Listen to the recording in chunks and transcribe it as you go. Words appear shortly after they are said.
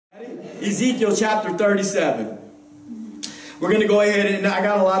Ezekiel chapter 37. We're going to go ahead and I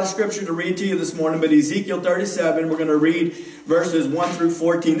got a lot of scripture to read to you this morning, but Ezekiel 37, we're going to read verses 1 through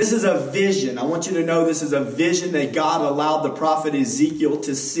 14. This is a vision. I want you to know this is a vision that God allowed the prophet Ezekiel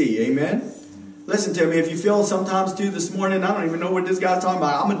to see. Amen? Listen to me. If you feel sometimes too this morning, I don't even know what this guy's talking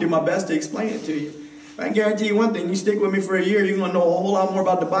about, I'm going to do my best to explain it to you. I can guarantee you one thing. You stick with me for a year, you're going to know a whole lot more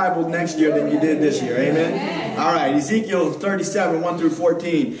about the Bible next year than you did this year. Amen? All right. Ezekiel 37, 1 through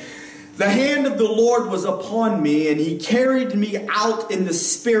 14. The hand of the Lord was upon me, and he carried me out in the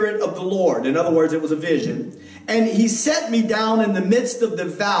spirit of the Lord. In other words, it was a vision. And he set me down in the midst of the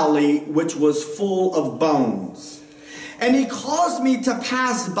valley, which was full of bones. And he caused me to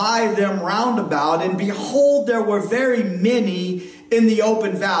pass by them round about, and behold, there were very many in the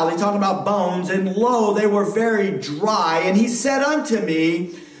open valley, talking about bones, and lo, they were very dry. And he said unto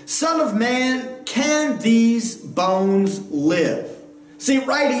me, Son of man, can these bones live? See,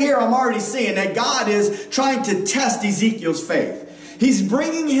 right here, I'm already seeing that God is trying to test Ezekiel's faith. He's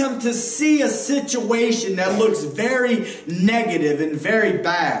bringing him to see a situation that looks very negative and very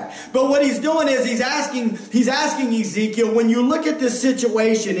bad. But what he's doing is he's asking Ezekiel, when you look at this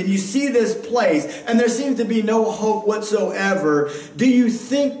situation and you see this place and there seems to be no hope whatsoever, do you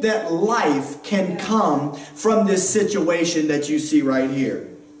think that life can come from this situation that you see right here?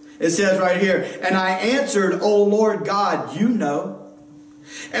 It says right here, and I answered, O Lord God, you know.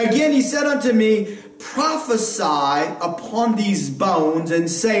 Again, he said unto me, prophesy upon these bones and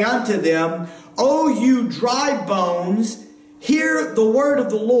say unto them, O you dry bones, hear the word of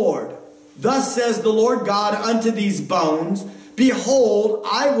the Lord. Thus says the Lord God unto these bones, behold,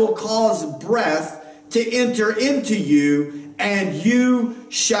 I will cause breath to enter into you, and you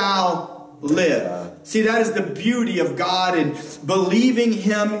shall live. See, that is the beauty of God and believing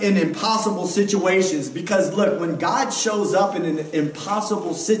him in impossible situations. Because look, when God shows up in an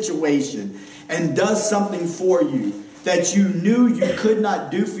impossible situation and does something for you that you knew you could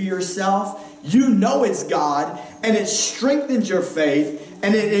not do for yourself, you know it's God, and it strengthens your faith,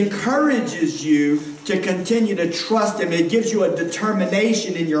 and it encourages you to continue to trust him. It gives you a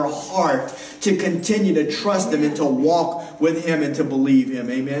determination in your heart to continue to trust him and to walk with him and to believe him.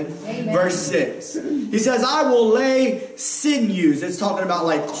 Amen? Amen. Verse 6. He says, I will lay sinews. It's talking about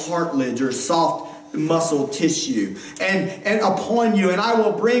like cartilage or soft muscle tissue. And upon you. And I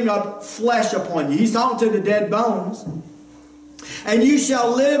will bring up flesh upon you. He's talking to the dead bones. And you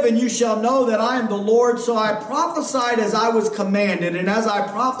shall live, and you shall know that I am the Lord. So I prophesied as I was commanded. And as I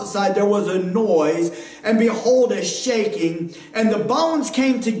prophesied, there was a noise, and behold, a shaking. And the bones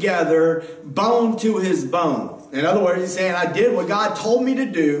came together, bone to his bone. In other words, he's saying, I did what God told me to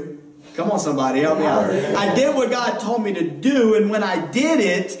do. Come on, somebody, help me out. I did what God told me to do. And when I did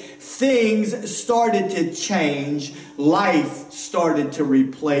it, things started to change. Life started to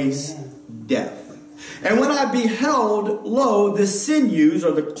replace death. And when I beheld, lo, the sinews,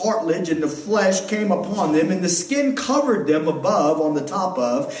 or the cartilage, and the flesh came upon them, and the skin covered them above, on the top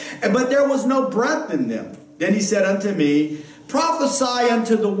of, but there was no breath in them. Then he said unto me, prophesy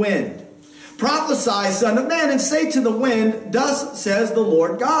unto the wind. Prophesy, son of man, and say to the wind, thus says the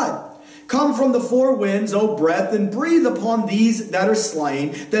Lord God. Come from the four winds, O breath, and breathe upon these that are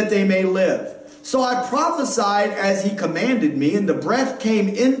slain, that they may live. So I prophesied as he commanded me, and the breath came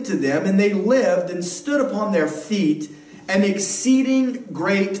into them, and they lived and stood upon their feet, an exceeding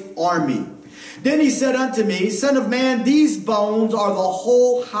great army. Then he said unto me, Son of man, these bones are the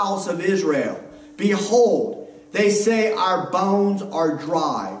whole house of Israel. Behold, they say, our bones are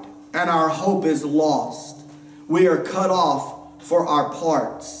dried, and our hope is lost. We are cut off for our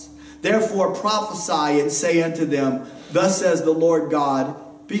parts. Therefore prophesy and say unto them, Thus says the Lord God,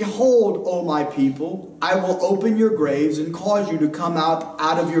 Behold, O my people, I will open your graves and cause you to come out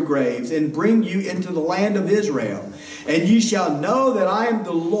of your graves and bring you into the land of Israel. And ye shall know that I am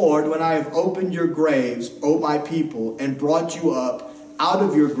the Lord when I have opened your graves, O my people, and brought you up out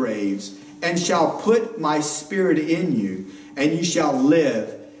of your graves, and shall put my spirit in you, and you shall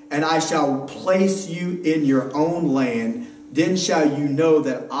live, and I shall place you in your own land. Then shall you know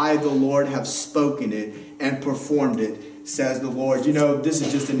that I, the Lord, have spoken it and performed it, says the Lord. You know, this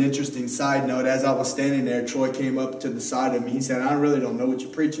is just an interesting side note. As I was standing there, Troy came up to the side of me. He said, I really don't know what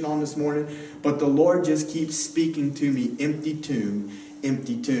you're preaching on this morning, but the Lord just keeps speaking to me, empty tomb,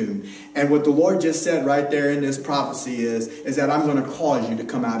 empty tomb. And what the Lord just said right there in this prophecy is that I'm going to cause you to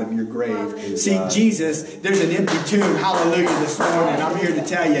come out of your grave. See, Jesus, there's an empty tomb. Hallelujah this morning. I'm here to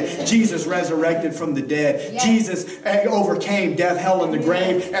tell you, Jesus resurrected from the dead. Yes. Jesus overcame death, hell, and the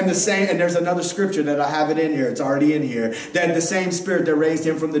grave. And there's another scripture that I have it in here. It's already in here. That the same Spirit that raised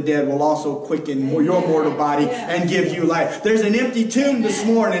him from the dead will also quicken your mortal body and give you life. There's an empty tomb this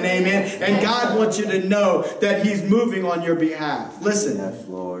morning. Amen. And God wants you to know that he's moving on your behalf. Listen. Yes,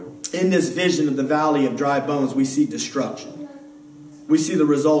 Lord. In this vision of the valley of dry bones, we see destruction. We see the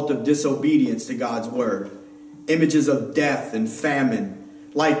result of disobedience to God's word. Images of death and famine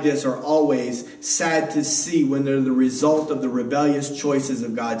like this are always sad to see when they're the result of the rebellious choices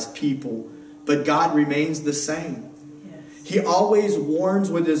of God's people. But God remains the same. He always warns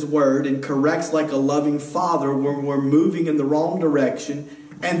with his word and corrects like a loving father when we're moving in the wrong direction.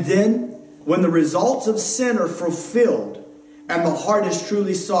 And then when the results of sin are fulfilled and the heart is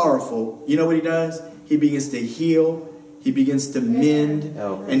truly sorrowful, you know what he does? He begins to heal, he begins to mend,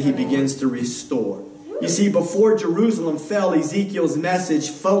 and he begins to restore. You see, before Jerusalem fell, Ezekiel's message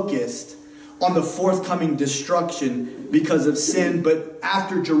focused on the forthcoming destruction because of sin. But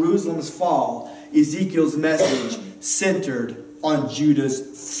after Jerusalem's fall, Ezekiel's message centered on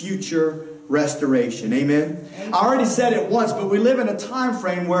Judah's future restoration. Amen? I already said it once, but we live in a time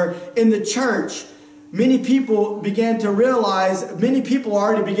frame where in the church, many people are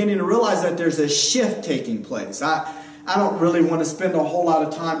already beginning to realize that there's a shift taking place. I don't really want to spend a whole lot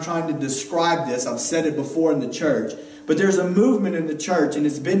of time trying to describe this. I've said it before in the church. But there's a movement in the church, and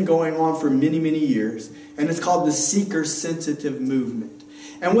it's been going on for many, many years. And it's called the seeker-sensitive movement.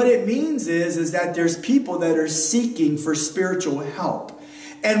 And what it means is that there's people that are seeking for spiritual help.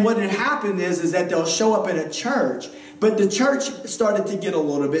 And what had happened is that they'll show up in a church, but the church started to get a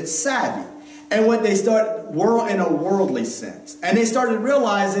little bit savvy. And what they started in a worldly sense. And they started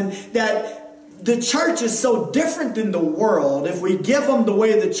realizing that the church is so different than the world. If we give them the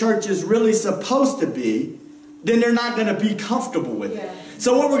way the church is really supposed to be, then they're not going to be comfortable with it.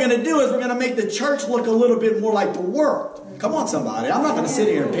 So what we're going to do is we're going to make the church look a little bit more like the world. Come on, somebody. I'm not going to sit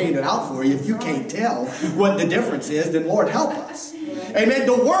here and paint it out for you. If you can't tell what the difference is, then Lord help us. Amen.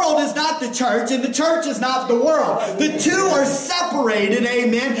 The world is not the church, and the church is not the world. The two are separated,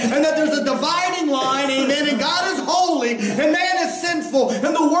 amen, and that there's a dividing line, amen, and God is holy, and man is sinful,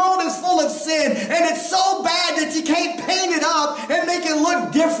 and the world is full of sin, and it's so bad that you can't paint it up and make it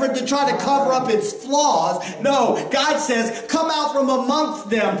look different to try to cover up its flaws. No, God says, come out from amongst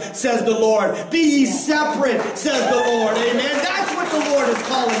them, says the Lord. Be ye separate, says the Lord, amen. That's what the Lord is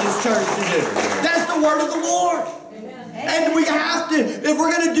calling his church to do. That's the word of the Lord. And we have to, if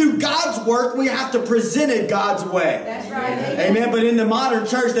we're going to do God's work, we have to present it God's way. That's right. Amen. But in the modern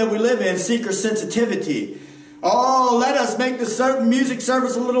church that we live in, seeker sensitivity. Oh, let us make the music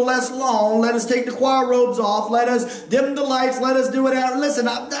service a little less long. Let us take the choir robes off. Let us dim the lights. Let us do whatever. Listen,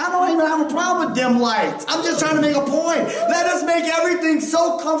 I don't even have a problem with dim lights. I'm just trying to make a point. Let us make everything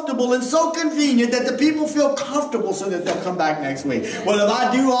so comfortable and so convenient that the people feel comfortable so that they'll come back next week. Well, if I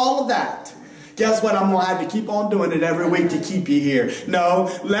do all of that, guess what? I'm going to have to keep on doing it every week to keep you here.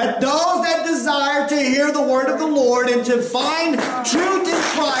 No, let those that desire to hear the word of the Lord and to find truth in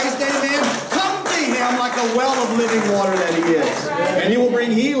Christ, amen, come to him like a well of living water that he is. And he will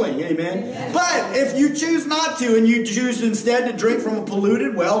bring healing, amen. But if you choose not to and you choose instead to drink from a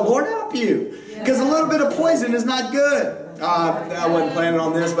polluted well, Lord help you. Because a little bit of poison is not good. I wasn't planning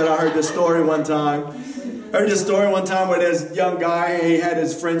on this, but I heard this story one time. Where this young guy, he had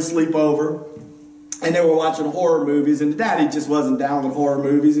his friends sleep over. And they were watching horror movies, and Daddy just wasn't down with horror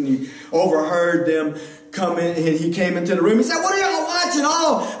movies, and he overheard them come in, and he came into the room. He said, "What are y'all watching?"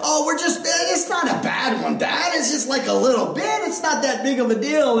 Oh, we're just, it's not a bad one, Dad. It's just like a little bit. It's not that big of a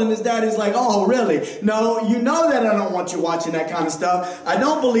deal. And his daddy's like, "Oh, really? No, you know that I don't want you watching that kind of stuff. I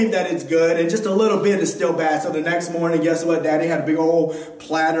don't believe that it's good, and just a little bit is still bad." So the next morning, guess what? Daddy had a big old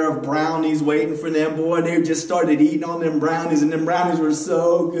platter of brownies waiting for them. Boy, they just started eating on them brownies, and them brownies were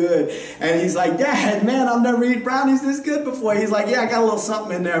so good. And he's like, "Dad, man, I've never eaten brownies this good before." He's like, "Yeah, I got a little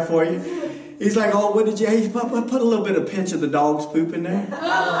something in there for you." He's like, "Oh, what did you put a little bit of pinch of the dog's poop in there?"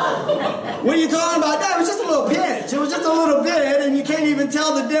 What are you talking about? That was just a little pinch. It was just a little bit, and you can't even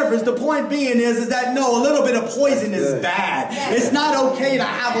tell the difference. The point being is that no, a little bit of poison is bad. It's not okay to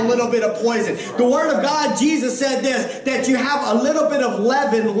have a little bit of poison. The Word of God, Jesus said this, that you have a little bit of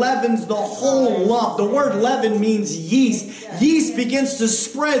leaven, leavens the whole lump. The word leaven means yeast. Yeast begins to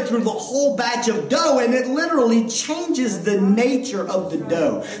spread through the whole batch of dough, and it literally changes the nature of the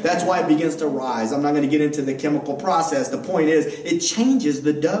dough. That's why it begins to rise. I'm not going to get into the chemical process. The point is, it changes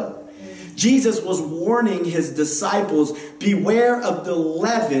the dough. Jesus was warning his disciples, beware of the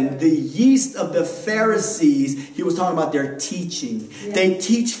leaven, the yeast of the Pharisees. He was talking about their teaching. Yeah. They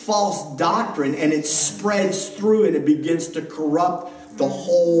teach false doctrine, and it spreads through and it begins to corrupt the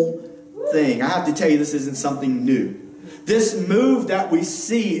whole thing. I have to tell you, this isn't something new. This move that we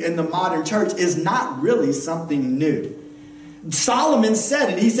see in the modern church is not really something new. Solomon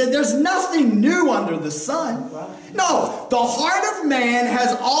said it. He said, there's nothing new under the sun. No, the heart of man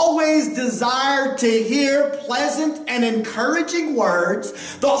has always desired to hear pleasant and encouraging words.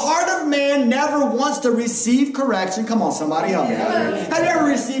 The heart of man never wants to receive correction. Come on, somebody help me out here. Have you ever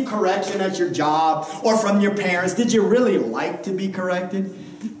received correction at your job or from your parents? Did you really like to be corrected?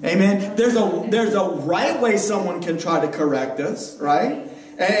 Amen. There's a right way someone can try to correct us, right?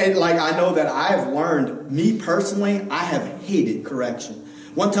 And like I know that I've learned, me personally, I have hated correction.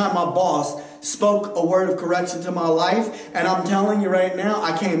 One time my boss spoke a word of correction to my life, and I'm telling you right now,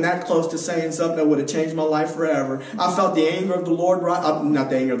 I came that close to saying something that would have changed my life forever. I felt the anger of the Lord, not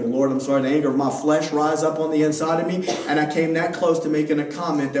the anger of the Lord, the anger of my flesh rise up on the inside of me, and I came that close to making a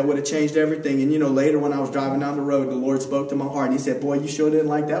comment that would have changed everything. And you know, later when I was driving down the road, the Lord spoke to my heart, and he said, boy, you sure didn't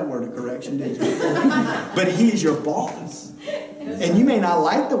like that word of correction, did you? But he's your boss. And you may not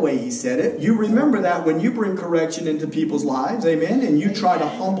like the way he said it. You remember that when you bring correction into people's lives, amen, and you try to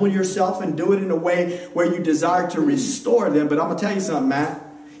humble yourself and do it in a way where you desire to restore them. But I'm going to tell you something, Matt.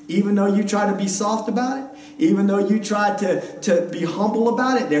 Even though you try to be soft about it, even though you try to be humble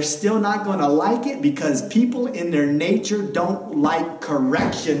about it, they're still not going to like it, because people in their nature don't like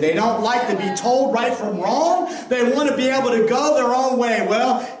correction. They don't like to be told right from wrong. They want to be able to go their own way.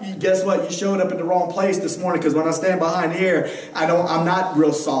 Well, guess what? You showed up in the wrong place this morning, because when I stand behind here, I'm not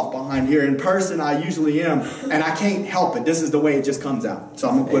real soft behind here. In person, I usually am, and I can't help it. This is the way it just comes out. So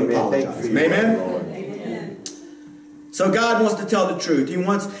I'm going to quit apologizing. Amen? So God wants to tell the truth.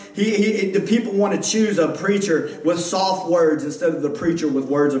 The people want to choose a preacher with soft words instead of the preacher with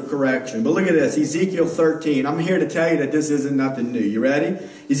words of correction. But look at this, Ezekiel 13. I'm here to tell you that this isn't nothing new. You ready?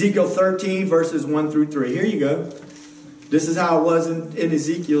 Ezekiel 13 verses 1 through 3. Here you go. This is how it was in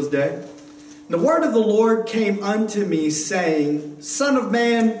Ezekiel's day. The word of the Lord came unto me, saying, Son of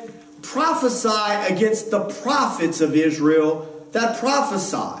man, prophesy against the prophets of Israel that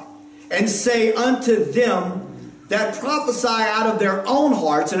prophesy, and say unto them that prophesy out of their own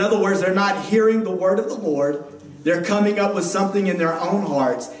hearts. In other words, they're not hearing the word of the Lord. They're coming up with something in their own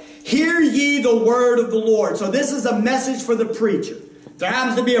hearts. Hear ye the word of the Lord. So this is a message for the preacher. There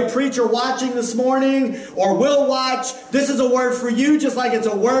happens to be a preacher watching this morning or will watch. This is a word for you, just like it's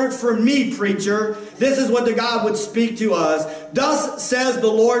a word for me, preacher. This is what the God would speak to us. Thus says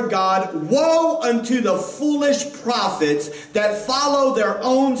the Lord God, woe unto the foolish prophets that follow their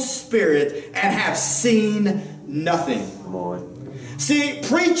own spirit and have seen nothing. See,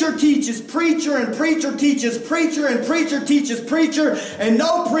 preacher teaches preacher, and preacher teaches preacher, and preacher teaches preacher, and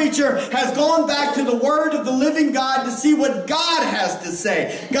no preacher has gone back to the word of the living God to see what God has to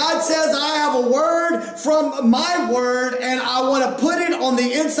say. God says, I have a word from my word, and I want to put it on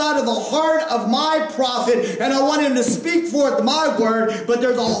the inside of the heart of my prophet, and I want him to speak forth my word. But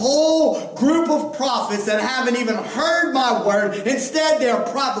there's a whole group of prophets that haven't even heard my word. Instead, they're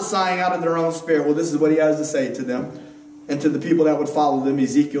prophesying out of their own spirit. Well, this is what he has to say to them and to the people that would follow them.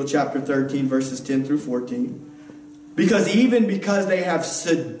 Ezekiel chapter 13 verses 10 through 14. Because they have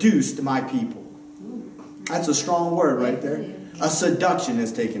seduced my people. That's a strong word right there. A seduction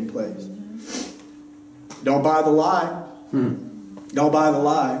has taken place. Don't buy the lie. Don't buy the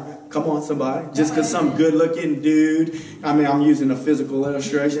lie. Come on, somebody. Just because some good-looking dude, I'm using a physical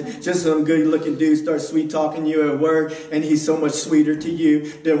illustration, just some good-looking dude starts sweet-talking you at work, and he's so much sweeter to you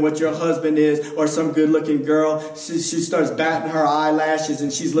than what your husband is, or some good-looking girl, she starts batting her eyelashes,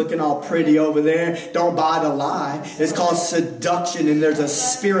 and she's looking all pretty over there. Don't buy the lie. It's called seduction, and there's a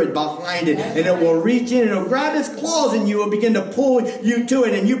spirit behind it, and it will reach in, and it'll grab its claws in you and begin to pull you to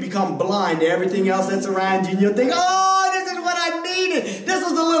it, and you become blind to everything else that's around you, and you'll think, oh, this is what I needed. This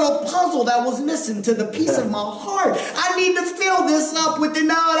is the little puzzle that was missing to the piece of my heart. I need to fill this up with it.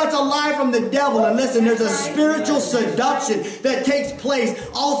 No, that's a lie from the devil. And listen, there's a spiritual seduction that takes place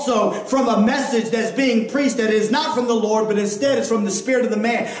also from a message that's being preached that is not from the Lord, but instead it's from the spirit of the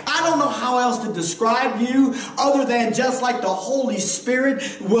man. I don't know how else to describe you other than just like the Holy Spirit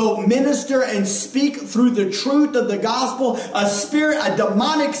will minister and speak through the truth of the gospel. A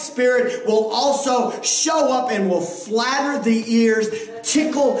demonic spirit will also show up and will flatter the ears,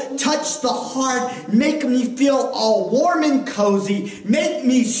 tickle, touch the heart, make me feel all warm and cozy, make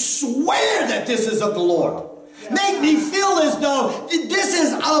me swear that this is of the Lord. Make me feel as though this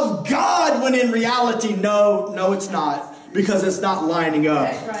is of God, when in reality, no, it's not. because it's not lining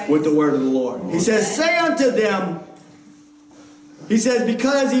up with the word of the Lord. He says, say unto them, he says,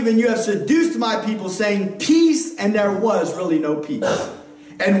 because even you have seduced my people, saying peace, and there was really no peace.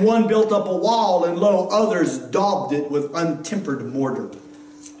 And one built up a wall, and lo, others daubed it with untempered mortar.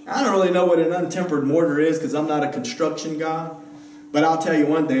 I don't really know what an untempered mortar is because I'm not a construction guy. But I'll tell you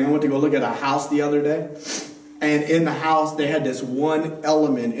one thing. I went to go look at a house the other day. And in the house, they had this one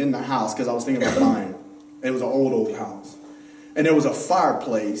element in the house because I was thinking about buying it. It was an old house. And there was a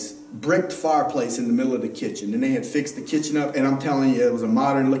fireplace, bricked fireplace in the middle of the kitchen. And they had fixed the kitchen up. And I'm telling you, it was a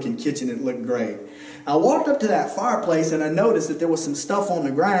modern looking kitchen. It looked great. I walked up to that fireplace and I noticed that there was some stuff on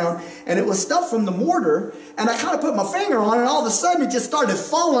the ground. And it was stuff from the mortar. And I kind of put my finger on it. And all of a sudden it just started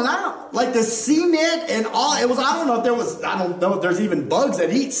falling out. Like the cement and all. It was, I don't know if there's even bugs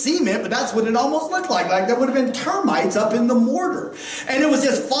that eat cement. But that's what it almost looked like. Like there would have been termites up in the mortar. And it was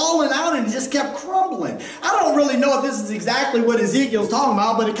just falling out and it just kept crumbling. I don't really know if this is exactly what Ezekiel's talking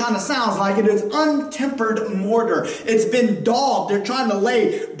about. But it kind of sounds like it is untempered mortar. It's been daubed. They're trying to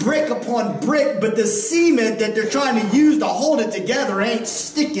lay brick upon brick. But the cement that they're trying to use to hold it together ain't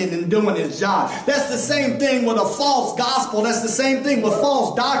sticking and doing its job. That's the same thing with a false gospel. That's the same thing with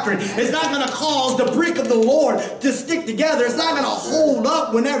false doctrine. It's not going to cause the brick of the Lord to stick together. It's not going to hold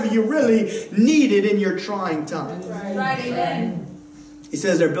up whenever you really need it in your trying time. Right, amen. He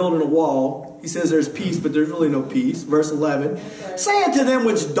says they're building a wall. He says there's peace, but there's really no peace. Verse 11. Say unto them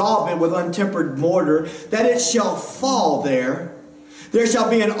which daub it with untempered mortar, that it shall fall there. There shall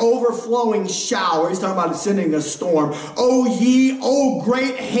be an overflowing shower. He's talking about sending a storm. O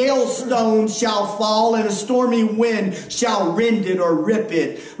great hailstones shall fall, and a stormy wind shall rend it or rip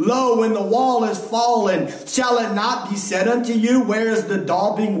it. Lo, when the wall is fallen, shall it not be said unto you, where is the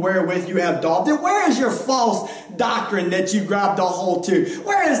daubing wherewith you have daubed it? Where is your false doctrine that you grabbed a hold to?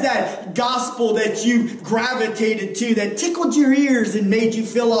 Where is that gospel that you gravitated to, that tickled your ears and made you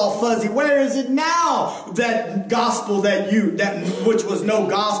feel all fuzzy? Where is it now, that gospel which was no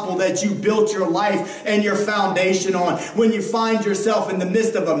gospel, that you built your life and your foundation on, when you find yourself in the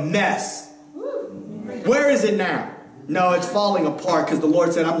midst of a mess? Where is it now? No, it's falling apart because the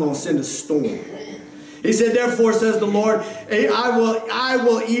Lord said, I'm going to send a storm. He said, therefore, says the Lord, I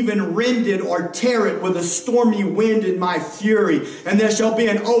will even rend it or tear it with a stormy wind in my fury. And there shall be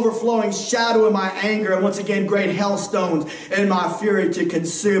an overflowing shadow in my anger. And once again, great hailstones in my fury to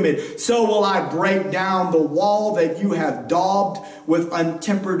consume it. So will I break down the wall that you have daubed with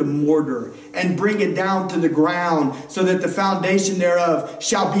untempered mortar, and bring it down to the ground, so that the foundation thereof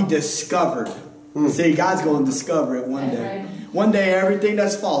shall be discovered. See, God's going to discover it one day. One day everything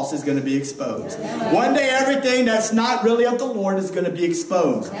that's false is going to be exposed. One day everything that's not really of the Lord is going to be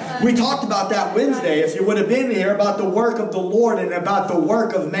exposed. We talked about that Wednesday, if you would have been here, about the work of the Lord and about the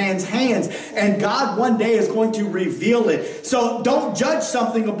work of man's hands. And God one day is going to reveal it. So don't judge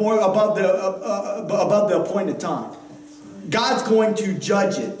something above the appointed time. God's going to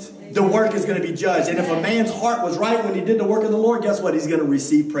judge it. The work is going to be judged. And if a man's heart was right when he did the work of the Lord, guess what? He's going to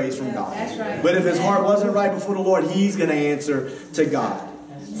receive praise from God. That's right. But if his heart wasn't right before the Lord, he's going to answer to God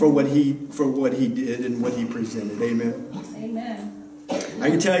for what he did and what he presented. Amen. Amen. I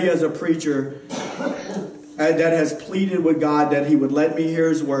can tell you, as a preacher that has pleaded with God that he would let me hear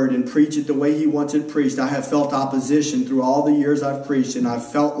his word and preach it the way he wants it preached, I have felt opposition through all the years I've preached. And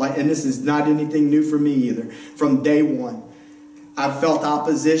I've felt like, and this is not anything new for me either, from day one, I've felt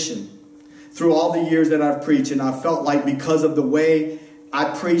opposition through all the years that I've preached. And I felt like because of the way I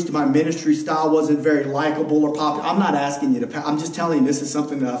preached, my ministry style wasn't very likable or popular. I'm not asking you to, I'm just telling you this is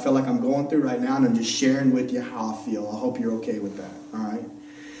something that I feel like I'm going through right now. And I'm just sharing with you how I feel. I hope you're okay with that. All right.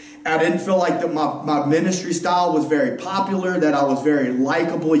 I didn't feel like that my ministry style was very popular, that I was very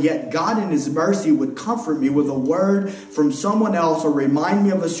likable, yet God in his mercy would comfort me with a word from someone else or remind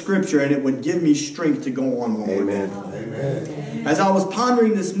me of a scripture, and it would give me strength to go on. Amen. Amen. As I was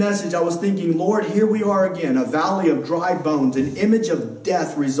pondering this message, I was thinking, Lord, here we are again, a valley of dry bones, an image of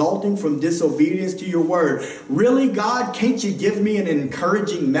death resulting from disobedience to your word. Really, God, can't you give me an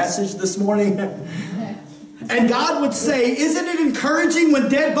encouraging message this morning? And God would say, isn't it encouraging when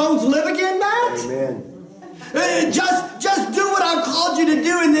dead bones live again, Matt? Amen. Just do what I've called you to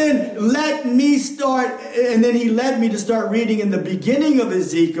do, and then let me start. And then he led me to start reading in the beginning of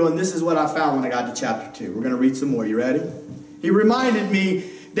Ezekiel, and this is what I found when I got to chapter 2. We're going to read some more. You ready? He reminded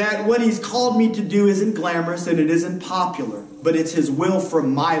me that what he's called me to do isn't glamorous and it isn't popular, but it's his will for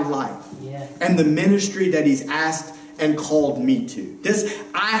my life and the ministry that he's asked and called me to.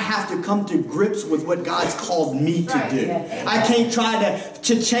 I have to come to grips with what God's called me to do. I can't try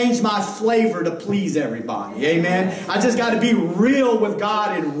to change my flavor to please everybody. Amen. I just got to be real with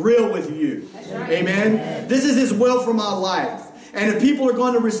God and real with you. Amen. This is His will for my life. And if people are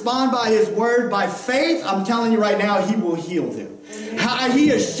going to respond by His word, by faith, I'm telling you right now, He will heal them.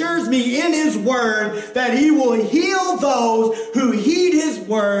 He assures me in His word that He will heal those who heed His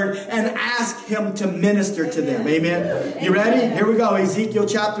word and ask Him to minister to them. Amen. You ready? Here we go. Ezekiel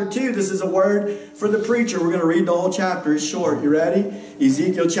chapter 2. This is a word for the preacher. We're going to read the whole chapter. It's short. You ready?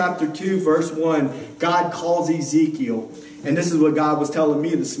 Ezekiel chapter 2 verse 1. God calls Ezekiel. And this is what God was telling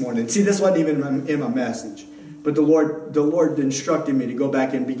me this morning. See, this wasn't even in my message. But the Lord instructed me to go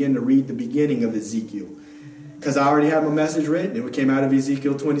back and begin to read the beginning of Ezekiel. Because I already had my message written. It came out of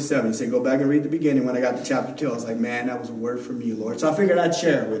Ezekiel 27. He said, go back and read the beginning. When I got to chapter 2, I was like, man, that was a word from you, Lord. So I figured I'd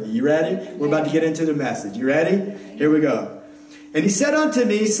share it with you. You ready? We're about to get into the message. You ready? Here we go. And He said unto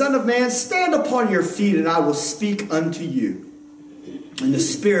me, Son of man, stand upon your feet, and I will speak unto you. And the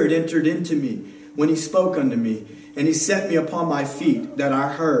Spirit entered into me when He spoke unto me. And He set me upon my feet, that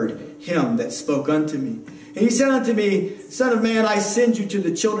I heard Him that spoke unto me. And He said unto me, Son of man, I send you to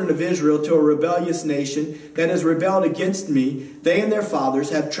the children of Israel, to a rebellious nation that has rebelled against me. They and their fathers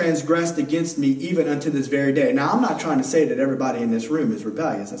have transgressed against me even unto this very day. Now, I'm not trying to say that everybody in this room is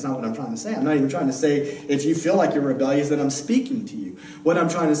rebellious. That's not what I'm trying to say. I'm not even trying to say if you feel like you're rebellious that I'm speaking to you. What I'm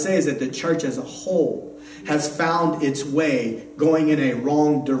trying to say is that the church as a whole has found its way going in a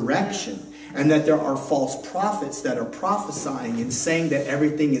wrong direction. And that there are false prophets that are prophesying and saying that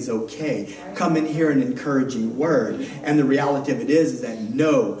everything is okay. Come and hear an encouraging word. And the reality of it is that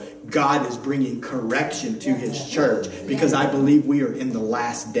no, God is bringing correction to His church. Because I believe we are in the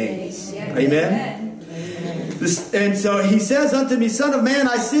last days. Amen? And so He says unto me, Son of man,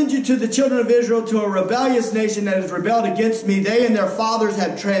 I send you to the children of Israel, to a rebellious nation that has rebelled against me. They and their fathers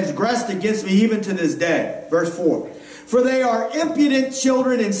have transgressed against me even to this day. Verse 4. For they are impudent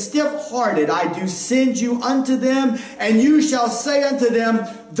children and stiff-hearted. I do send you unto them, and you shall say unto them,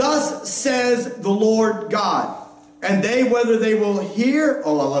 Thus says the Lord God. And they, whether they will hear...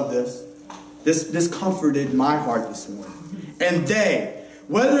 Oh, I love this. This comforted my heart this morning. And they,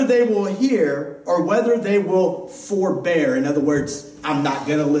 whether they will hear or whether they will forbear. In other words, I'm not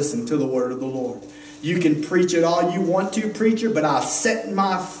going to listen to the word of the Lord. You can preach it all you want to, preacher, but I'll set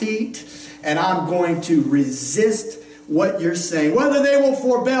my feet and I'm going to resist what you're saying. Whether they will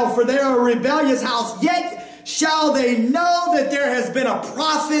forbear, for they are a rebellious house, yet shall they know that there has been a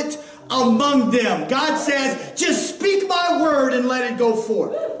prophet among them. God says, just speak my word and let it go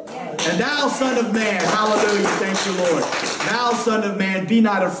forth. And thou, son of man, hallelujah, thank you, Lord. Thou, son of man, be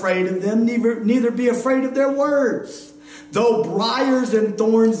not afraid of them, neither be afraid of their words. Though briars and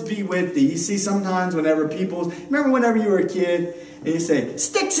thorns be with thee. You see, sometimes whenever whenever you were a kid, and you say,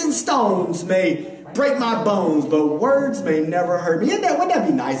 sticks and stones may break my bones, but words may never hurt me. Wouldn't that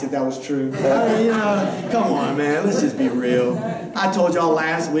be nice if that was true? I mean, come on, man. Let's just be real. I told y'all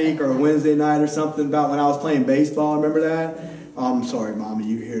last week or Wednesday night or something about when I was playing baseball. Remember that? I'm sorry, Mama,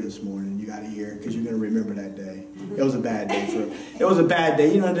 you're here this morning. You got to hear because you're going to remember that day. It was a bad day It was a bad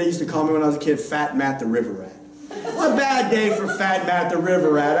day. You know, they used to call me when I was a kid, Fat Matt the River Rat. It was a bad day for Fat Matt the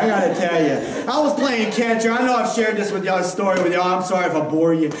River Rat, I gotta tell you. I was playing catcher. I know I've shared this with y'all, story with y'all. I'm sorry if I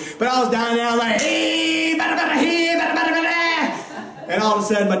bore you. But I was down there, I was like, hey, bada, bada, hey, bada, bada, bada. And all of a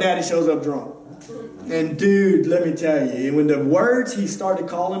sudden, my daddy shows up drunk. And dude, let me tell you, when the words he started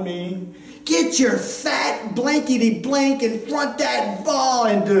calling me, get your fat blankety blank and front that ball.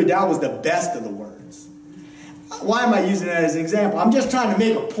 And dude, that was the best of the words. Why am I using that as an example? I'm just trying to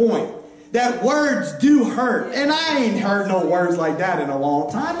make a point. That words do hurt. And I ain't heard no words like that in a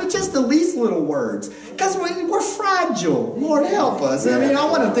long time, but just the least little words. Because we're fragile. Lord help us. I mean, I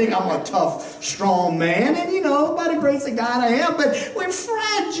want to think I'm a tough, strong man. And, you know, by the grace of God I am. But we're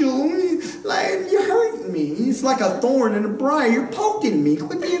fragile. Like, you're hurting me. It's like a thorn in a briar. You're poking me.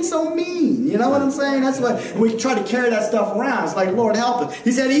 Quit being so mean. You know what I'm saying? That's what we try to carry that stuff around. It's like, Lord help us.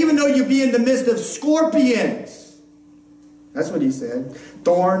 He said, even though you be in the midst of scorpions. That's what he said.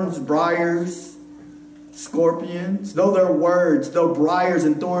 Thorns, briars, scorpions. Though their words, though briars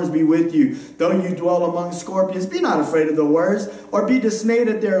and thorns be with you, though you dwell among scorpions, be not afraid of the words, or be dismayed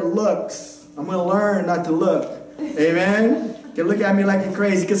at their looks. I'm going to learn not to look. Amen? You can look at me like you're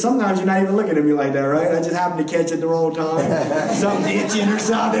crazy, because sometimes you're not even looking at me like that, right? I just happen to catch it the wrong time. Something's itching or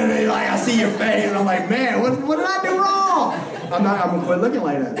something. And like, I see your face, and I'm like, man, what did I do wrong? I'm going to quit looking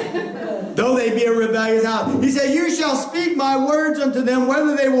like that. Though they be a rebellious house. He said, you shall speak my words unto them,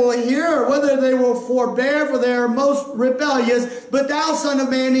 whether they will hear or whether they will forbear, for they are most rebellious. But thou, son of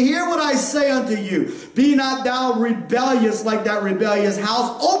man, hear what I say unto you. Be not thou rebellious like that rebellious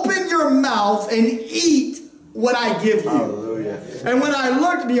house. Open your mouth and eat what I give you. Hallelujah. And when I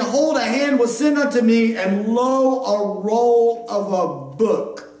looked, behold, a hand was sent unto me, and lo, a roll of a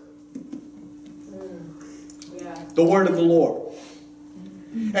book. The word of the Lord.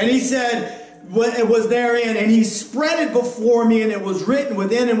 And he said, it was therein, and he spread it before me, and it was written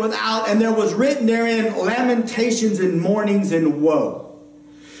within and without, and there was written therein lamentations and mournings and woe.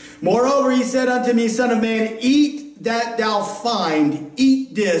 Moreover, he said unto me, son of man, eat that thou find,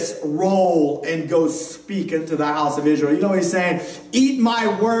 eat this roll, and go speak unto the house of Israel. You know what he's saying? Eat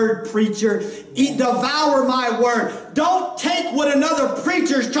my word, preacher. Eat, devour my word. Don't take what another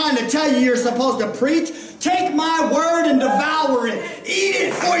preacher's trying to tell you you're supposed to preach. Take my word and devour it. Eat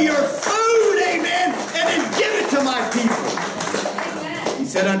it for your food, amen, and then give it to my people. He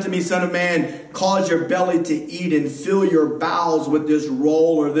said unto me, son of man, cause your belly to eat and fill your bowels with this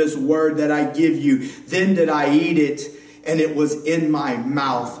roll or this word that I give you. Then did I eat it, and it was in my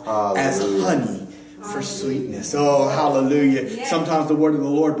mouth as honey for sweetness. Oh, hallelujah. Yes. Sometimes the word of the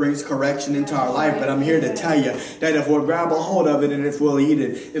Lord brings correction into our life, but I'm here to tell you that if we'll grab a hold of it and if we'll eat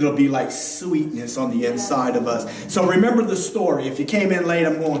it, it'll be like sweetness on the inside of us. So remember the story. If you came in late,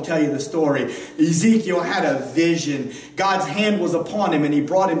 I'm going to tell you the story. Ezekiel had a vision. God's hand was upon him, and he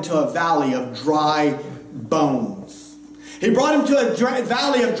brought him to a valley of dry bones. He brought him to a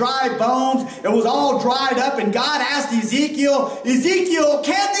valley of dry bones. It was all dried up, and God asked Ezekiel, Ezekiel,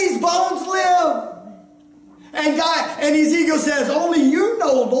 can these bones live? And Ezekiel says, only you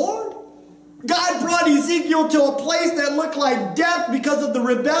know, Lord. God brought Ezekiel to a place that looked like death because of the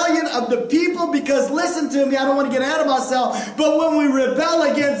rebellion of the people. Because listen to me, I don't want to get ahead of myself, but when we rebel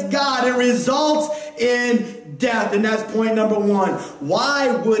against God, it results in death. And that's point number one.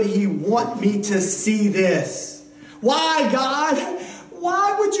 Why would he want me to see this? Why, God?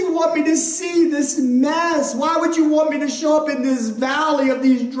 Why would you want me to see this mess? Why would you want me to show up in this valley of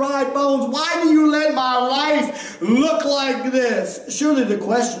these dry bones? Why do you let my life look like this? Surely the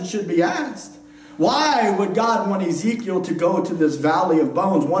question should be asked. Why would God want Ezekiel to go to this valley of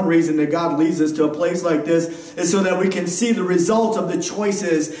bones? One reason that God leads us to a place like this is so that we can see the results of the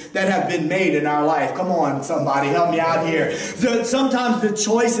choices that have been made in our life. Come on, somebody, help me out here. Sometimes the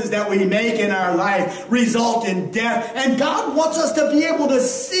choices that we make in our life result in death. And God wants us to be able to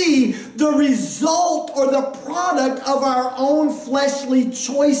see the result or the product of our own fleshly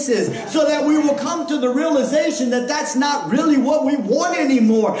choices so that we will come to the realization that that's not really what we want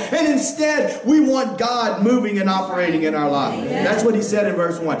anymore. And instead, we want God moving and operating in our life. Amen. That's what he said in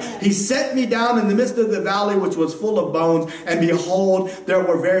verse 1. He set me down in the midst of the valley which was full of bones, and behold, there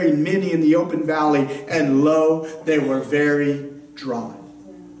were very many in the open valley, and lo, they were very dry.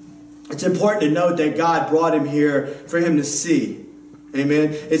 It's important to note that God brought him here for him to see. Amen.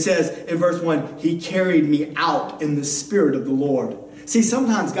 It says in verse 1, he carried me out in the spirit of the Lord. See,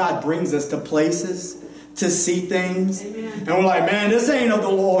 sometimes God brings us to places to see things. Amen. And we're like, man, this ain't of the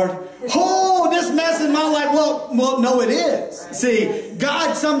Lord. Oh, this mess in my life. Well, no, it is. See,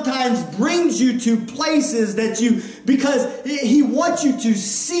 God sometimes brings you to places because he wants you to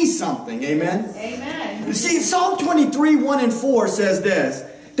see something. Amen. Amen. See, Psalm 23, 1 and 4 says this,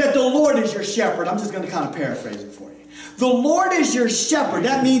 that the Lord is your shepherd. I'm just going to kind of paraphrase it for you. The Lord is your shepherd.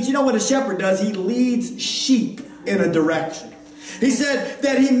 That means, you know what a shepherd does? He leads sheep in a direction. He said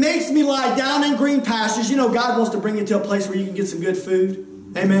that he makes me lie down in green pastures. You know, God wants to bring you to a place where you can get some good food.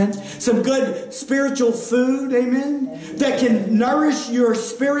 Amen. Some good spiritual food. Amen. That can nourish your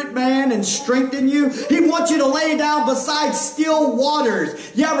spirit, man, and strengthen you. He wants you to lay down beside still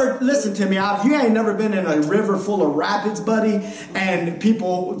waters. You ever, listen to me, if you ain't never been in a river full of rapids, buddy, and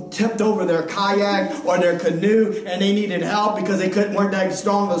people tipped over their kayak or their canoe and they needed help because they weren't that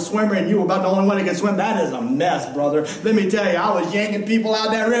strong of a swimmer and you were about the only one that could swim. That is a mess, brother. Let me tell you, I was yanking people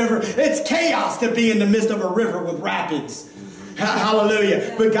out that river. It's chaos to be in the midst of a river with rapids.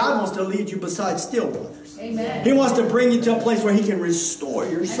 Hallelujah. But God wants to lead you beside still waters. Amen. He wants to bring you to a place where he can restore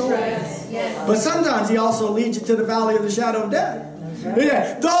your soul. Right. Yes. But sometimes he also leads you to the valley of the shadow of death. Right.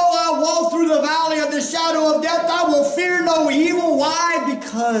 Yeah. Though I walk through the valley of the shadow of death, I will fear no evil. Why?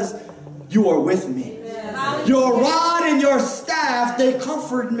 Because you are with me. Yes. Your rod and your staff, they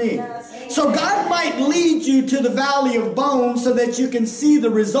comfort me. Yes. So God might lead you to the valley of bones so that you can see the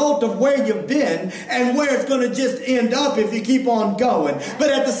result of where you've been and where it's going to just end up if you keep on going. But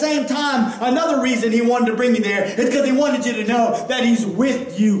at the same time, another reason he wanted to bring you there is because he wanted you to know that he's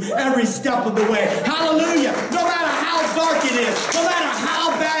with you every step of the way. Hallelujah. No matter how dark it is, no matter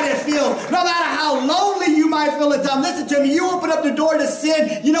how bad it feels, how lonely you might feel at times. Listen to me. You open up the door to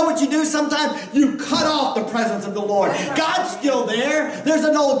sin. You know what you do sometimes? You cut off the presence of the Lord. God's still there. There's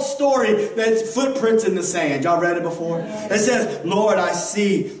an old story that's footprints in the sand. Y'all read it before? It says, Lord, I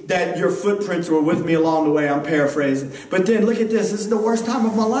see that your footprints were with me along the way. I'm paraphrasing. But then look at this. This is the worst time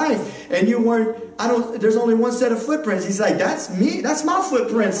of my life. And you weren't, there's only one set of footprints. He's like, that's me. That's my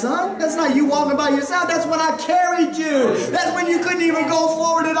footprint, son. That's not you walking by yourself. That's when I carried you. That's when you couldn't even go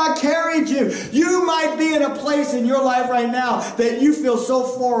forward and I carried you. You might be in a place in your life right now that you feel so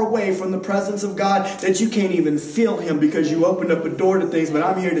far away from the presence of God that you can't even feel Him because you opened up a door to things. But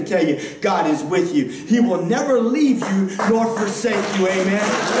I'm here to tell you, God is with you. He will never leave you nor forsake you.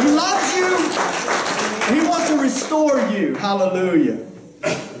 Amen. He loves you. He wants to restore you. Hallelujah.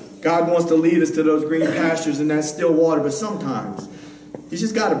 God wants to lead us to those green pastures and that still water, but sometimes He's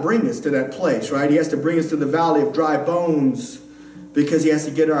just got to bring us to that place, right? He has to bring us to the valley of dry bones because He has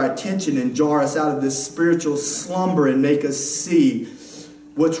to get our attention and jar us out of this spiritual slumber and make us see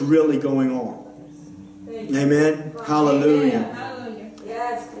what's really going on. Amen. Hallelujah.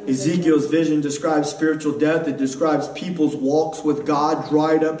 Ezekiel's vision describes spiritual death. It describes people's walks with God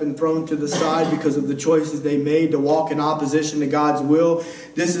dried up and thrown to the side because of the choices they made to walk in opposition to God's will.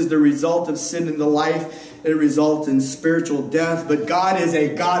 This is the result of sin in the life. It results in spiritual death. But God is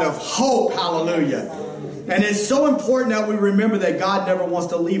a God of hope. Hallelujah. And it's so important that we remember that God never wants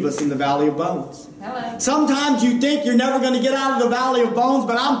to leave us in the valley of bones. Hello. Sometimes you think you're never going to get out of the valley of bones,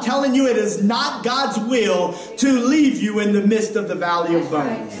 but I'm telling you, it is not God's will to leave you in the midst of the valley of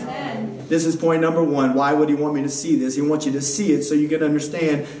bones. Right. This is point number one. Why would He want me to see this? He wants you to see it so you can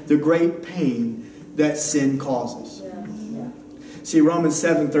understand the great pain that sin causes. Yeah. See, Romans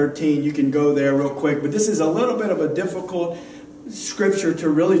 7:13, you can go there real quick, but this is a little bit of a difficult scripture to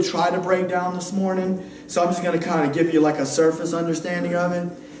really try to break down this morning. So I'm just going to kind of give you like a surface understanding of it.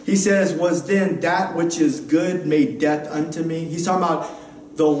 He says, was then that which is good made death unto me? He's talking about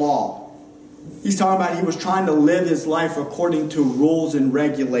the law. He's talking about he was trying to live his life according to rules and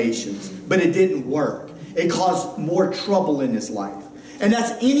regulations, but it didn't work. It caused more trouble in his life. And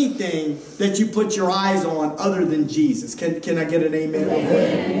that's anything that you put your eyes on other than Jesus. Can I get an amen?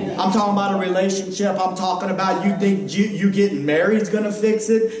 Amen. I'm talking about a relationship. I'm talking about you think you getting married is going to fix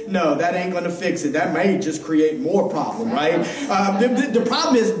it. No, that ain't going to fix it. That may just create more problem, right? The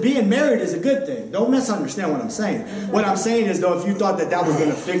problem is being married is a good thing. Don't misunderstand what I'm saying. What I'm saying is, though, if you thought that was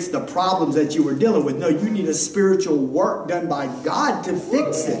going to fix the problems that you were dealing with, no, you need a spiritual work done by God to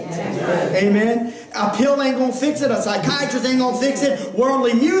fix it. Amen. A pill ain't going to fix it. A psychiatrist ain't going to fix it.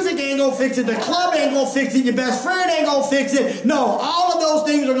 Worldly music ain't going to fix it. The club ain't going to fix it. Your best friend ain't going to fix it. No, all of those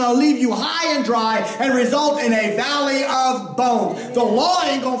things are going to leave you high and dry and result in a valley of bones. The law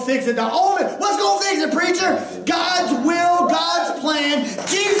ain't going to fix it. What's going to fix it, preacher? God's will, God's plan,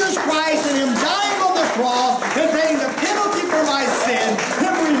 Jesus Christ and Him dying on the cross and paying the penalty for my sin,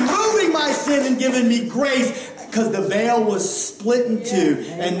 Him removing my sin and giving me grace. Because the veil was split in two,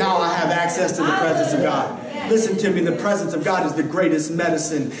 and now I have access to the presence of God. Listen to me, the presence of God is the greatest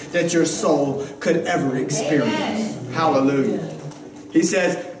medicine that your soul could ever experience. Hallelujah. He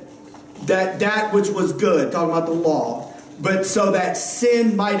says that which was good, talking about the law, but so that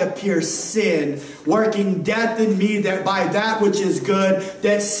sin might appear sin, working death in me that by that which is good,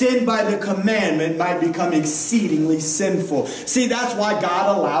 that sin by the commandment might become exceedingly sinful. See, that's why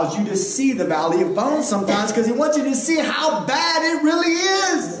God allows you to see the valley of bones sometimes, because He wants you to see how bad it really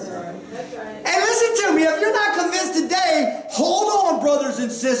is. And listen to me, if you're not convinced today, hold on, brothers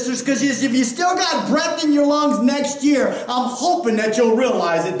and sisters, because if you still got breath in your lungs next year, I'm hoping that you'll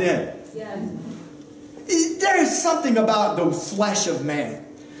realize it then. Yes. There is something about the flesh of man.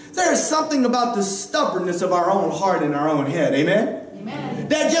 There is something about the stubbornness of our own heart and our own head. Amen? Amen.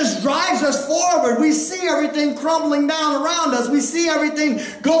 That just drives us forward. We see everything crumbling down around us. We see everything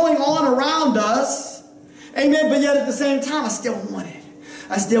going on around us. Amen. But yet at the same time, I still want it.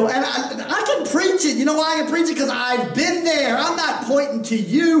 I can preach it. You know why I can preach it? Because I've been there. I'm not pointing to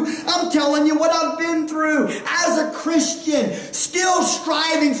you. I'm telling you what I've been through as a Christian. Still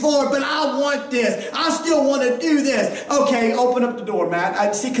striving for it, but I want this. I still want to do this. Okay, open up the door,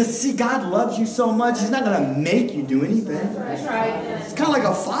 Matt. Because God loves you so much. He's not going to make you do anything. That's right. It's kind of like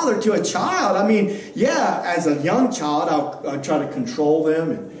a father to a child. I mean, yeah, as a young child, I'll try to control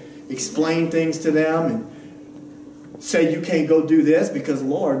them and explain things to them and say you can't go do this because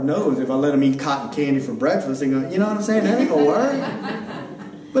Lord knows if I let them eat cotton candy for breakfast, they're gonna, you know what I'm saying? That ain't gonna work.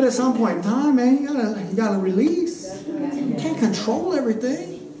 But at some point in time, man, you gotta release. You can't control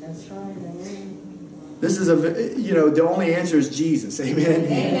everything. That's right. This is the only answer is Jesus. Amen.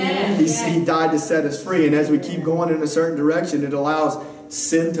 Amen. He died to set us free, and as we keep going in a certain direction, it allows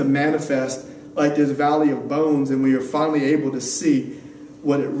sin to manifest like this valley of bones, and we are finally able to see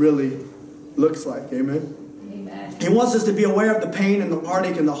what it really looks like. Amen. Amen. He wants us to be aware of the pain and the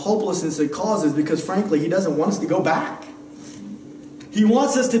heartache and the hopelessness it causes, because frankly, He doesn't want us to go back. He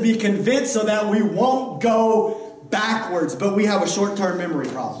wants us to be convinced so that we won't go backwards, but we have a short-term memory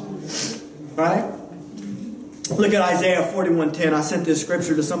problem. Right? Look at Isaiah 41:10. I sent this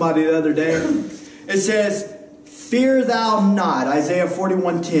scripture to somebody the other day. It says, "Fear thou not," Isaiah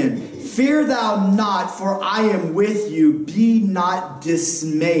 41:10. "Fear thou not, for I am with you. Be not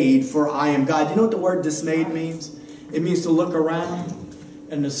dismayed, for I am God." You know what the word dismayed means? It means to look around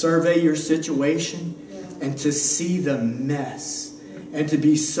and to survey your situation and to see the mess and to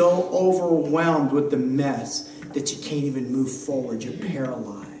be so overwhelmed with the mess that you can't even move forward. You're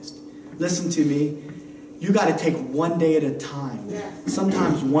paralyzed. Listen to me. You got to take one day at a time.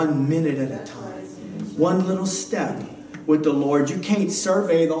 Sometimes 1 minute at a time. One little step with the Lord. You can't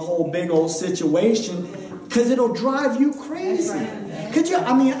survey the whole big old situation because it'll drive you crazy. Could you?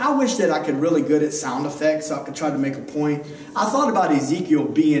 I mean, I wish that I could really good at sound effects so I could try to make a point. I thought about Ezekiel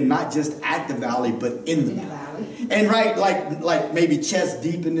being not just at the valley, but in the valley. And right, like maybe chest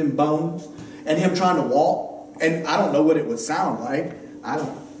deep in them bones, and him trying to walk. And I don't know what it would sound like. I don't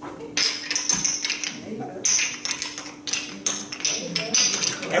know.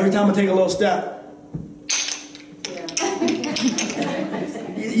 Every time I take a little step.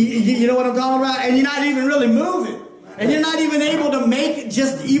 You know what I'm talking about? And you're not even really moving. And you're not even able to make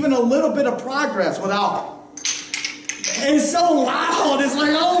just even a little bit of progress without. And it's so loud. It's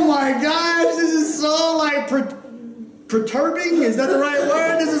like, oh my gosh, this is so like perturbing. Is that the right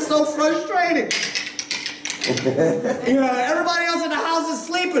word? This is so frustrating. You know, everybody else in the house is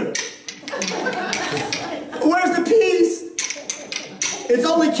sleeping. Where's the peace? It's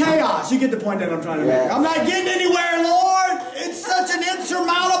only chaos. You get the point that I'm trying to make. I'm not getting anywhere, Lord. It's such an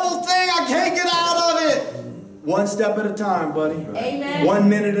insurmountable thing. I can't get out of it. One step at a time, buddy. Amen. 1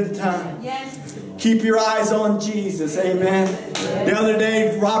 minute at a time. Yes. Keep your eyes on Jesus. Amen. The other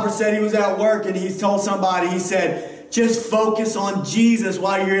day, Robert said he was at work and he told somebody, he said, just focus on Jesus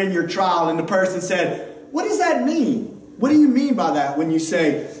while you're in your trial. And the person said, what does that mean? What do you mean by that when you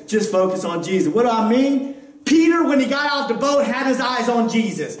say, just focus on Jesus? What do I mean? Peter, when he got out the boat, had his eyes on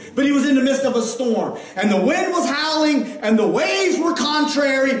Jesus. But he was in the midst of a storm. And the wind was howling and the waves were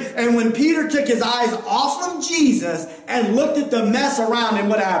contrary. And when Peter took his eyes off of Jesus and looked at the mess around him,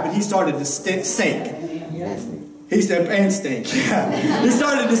 what happened? He started to sink. He said, and stink. He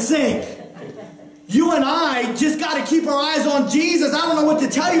started to sink. You and I just got to keep our eyes on Jesus. I don't know what to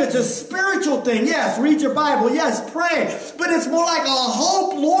tell you. It's a spiritual thing. Yes, read your Bible. Yes, pray. But it's more like a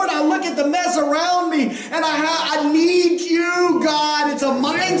hope. Lord, I look at the mess around me and I need you, God. It's a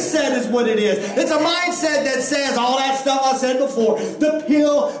mindset is what it is. It's a mindset that says all that stuff I said before. The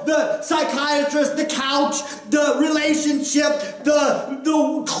pill, the psychiatrist, the couch, the relationship,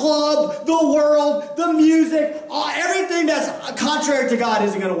 the club, the world, the music, everything that's contrary to God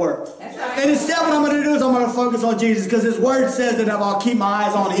isn't going to work. That's right. And instead what I'm going to do is I'm going to focus on Jesus, because His Word says that if I'll keep my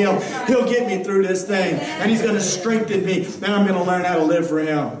eyes on Him, He'll get me through this thing. And He's going to strengthen me. And I'm going to learn how to live for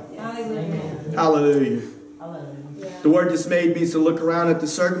Him. Hallelujah. The word dismayed means to look around at the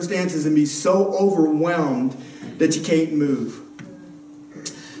circumstances and be so overwhelmed that you can't move.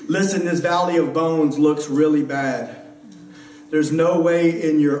 Listen, this valley of bones looks really bad. There's no way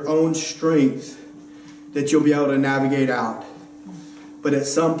in your own strength that you'll be able to navigate out. But at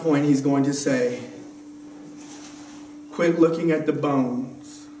some point He's going to say, quit looking at the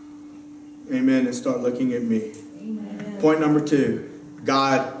bones, amen, and start looking at me. Amen. Point number 2,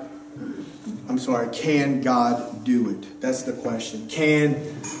 can God do it? That's the question. Can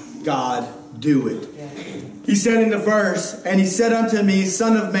God do it? He said in the verse, and He said unto me,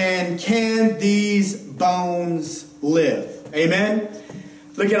 Son of man, can these bones live? Amen?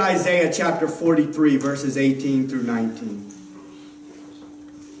 Look at Isaiah chapter 43, verses 18 through 19.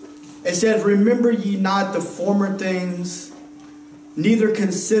 It says, remember ye not the former things, neither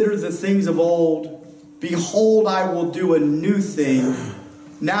consider the things of old. Behold, I will do a new thing.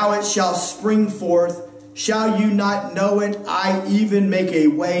 Now it shall spring forth. Shall you not know it? I even make a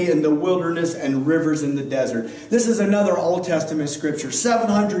way in the wilderness and rivers in the desert. This is another Old Testament scripture,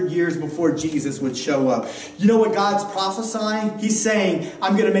 700 years before Jesus would show up. You know what God's prophesying? He's saying,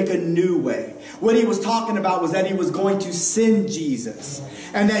 I'm going to make a new way. What He was talking about was that He was going to send Jesus,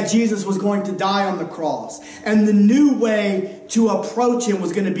 and that Jesus was going to die on the cross. And the new way to approach Him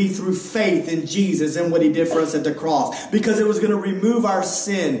was going to be through faith in Jesus and what He did for us at the cross. Because it was going to remove our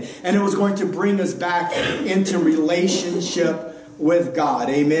sin, and it was going to bring us back into relationship with God.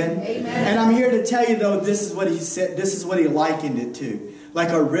 Amen? Amen. And I'm here to tell you, though, this is what He said. This is what He likened it to. like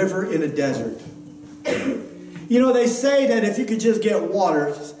a river in a desert. You know, they say that if you could just get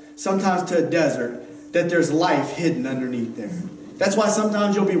water sometimes to a desert, that there's life hidden underneath there. That's why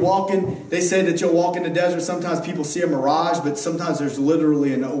sometimes you'll be walking. They say that you'll walk in the desert. Sometimes people see a mirage, but sometimes there's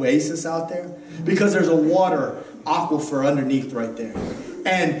literally an oasis out there because there's a water aquifer underneath right there.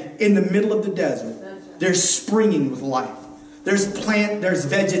 And in the middle of the desert, there's springing with life. There's plant, there's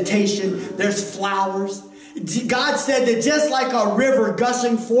vegetation, there's flowers. God said that just like a river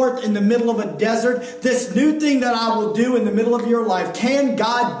gushing forth in the middle of a desert, this new thing that I will do in the middle of your life, can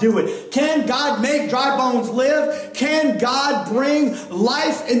God do it? Can God make dry bones live? Can God bring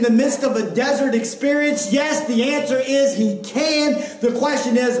life in the midst of a desert experience? Yes, the answer is He can. The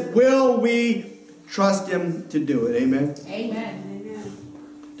question is, will we trust Him to do it? Amen? Amen.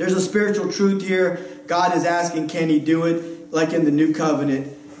 There's a spiritual truth here. God is asking, can He do it? Like in the new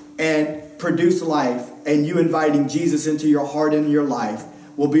covenant, and produce life, and you inviting Jesus into your heart and your life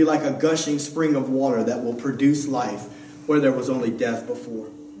will be like a gushing spring of water that will produce life where there was only death before.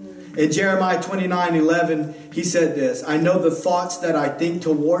 In Jeremiah 29:11, He said this, I know the thoughts that I think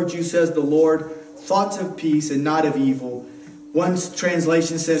towards you, says the Lord, thoughts of peace and not of evil. One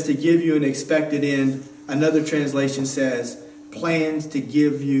translation says to give you an expected end. Another translation says plans to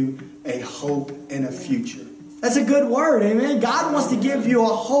give you a hope and a future. That's a good word, amen. God wants to give you a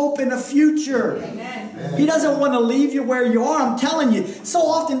hope and a future. Amen. He doesn't want to leave you where you are. I'm telling you, so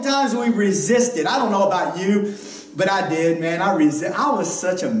oftentimes we resist it. I don't know about you, but I did, man. I was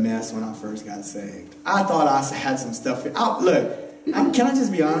such a mess when I first got saved. I thought I had some stuff. Can I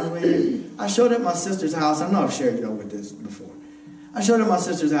just be honest with you? I showed up at my sister's house. I know I've shared y'all with this before. I showed up at my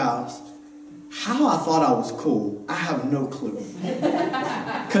sister's house. How I thought I was cool, I have no clue.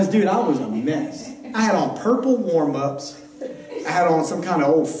 Because, dude, I was a mess. I had on purple warm-ups. I had on some kind of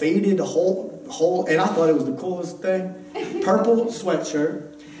old faded whole, and I thought it was the coolest thing. Purple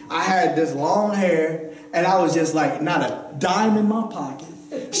sweatshirt. I had this long hair, and I was just like, not a dime in my pocket.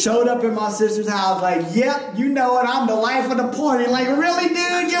 Showed up in my sister's house like, yep, you know it, I'm the life of the party. Like, really,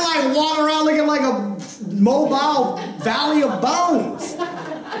 dude? You're like walking around looking like a mobile valley of bones.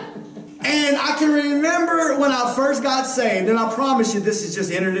 And I can remember when I first got saved, and I promise you this has just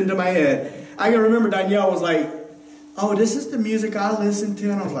entered into my head. I can remember Danielle was like, oh, this is the music I listen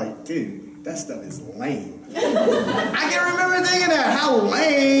to. And I was like, dude, that stuff is lame. I can remember thinking that, how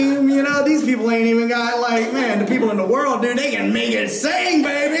lame, you know, these people ain't even got, like, man, the people in the world, dude, they can make it sing,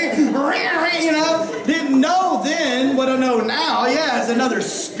 baby. You know, didn't know then what I know now. Yeah, it's another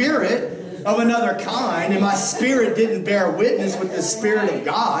spirit of another kind, and my spirit didn't bear witness with the Spirit of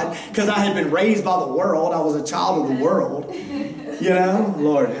God because I had been raised by the world. I was a child of the world. You know,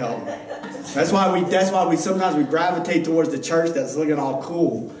 Lord help me. That's why we sometimes we gravitate towards the church that's looking all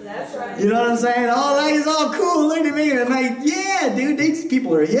cool. That's right. You know what I'm saying? Oh, like it's all cool. Look at me. And like, yeah, dude, these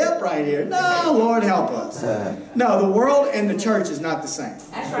people are hip right here. No, Lord help us. No, the world and the church is not the same.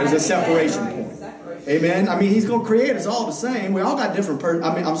 That's right. There's a separation Right. point. Amen. I mean, He's going to create us all the same. We all got different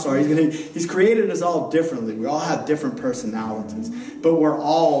He's created us all differently. We all have different personalities. But we're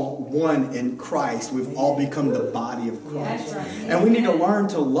all one in Christ. We've all become the body of Christ. Right. And we need to learn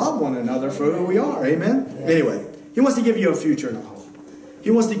to love one another for who we are. Amen. Anyway, He wants to give you a future and a hope. He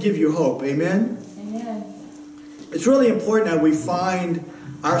wants to give you hope. Amen. Amen. It's really important that we find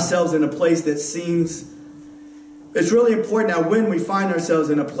ourselves in a place that seems... It's really important that when we find ourselves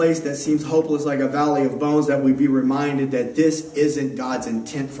in a place that seems hopeless like a valley of bones, that we be reminded that this isn't God's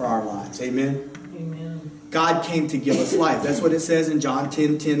intent for our lives. Amen? Amen. God came to give us life. That's what it says in John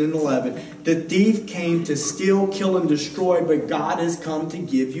 10:10 and 11. The thief came to steal, kill, and destroy, but God has come to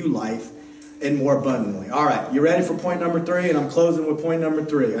give you life and more abundantly. All right, you ready for point number 3? And I'm closing with point number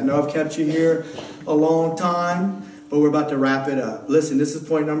 3. I know I've kept you here a long time, but we're about to wrap it up. Listen, this is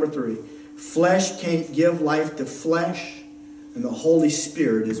point number 3. Flesh can't give life to flesh, and the Holy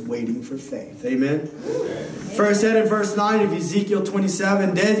Spirit is waiting for faith. Amen? First said in verse 9 of Ezekiel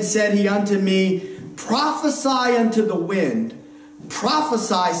 27, Then said He unto me, Prophesy unto the wind,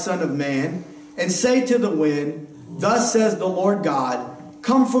 prophesy, son of man, and say to the wind, Thus says the Lord God,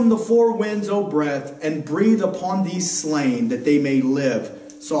 Come from the four winds, O breath, and breathe upon these slain, that they may live.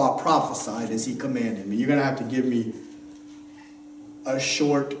 So I prophesied as He commanded me. You're going to have to give me a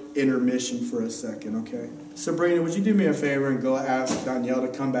short intermission for a second, okay? Sabrina, would you do me a favor and go ask Danielle to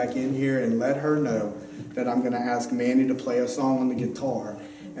come back in here and let her know that I'm going to ask Manny to play a song on the guitar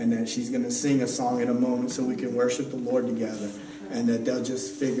and that she's going to sing a song in a moment so we can worship the Lord together, and that they'll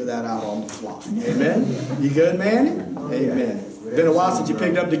just figure that out on the fly. Amen? You good, Manny? Amen. Been a while since you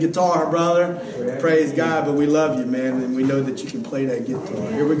picked up the guitar, brother. Praise God, but we love you, man, and we know that you can play that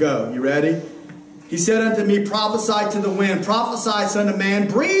guitar. Here we go. You ready? He said unto me, prophesy to the wind, prophesy, son of man,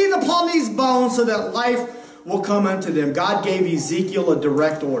 breathe upon these bones so that life will come unto them. God gave Ezekiel a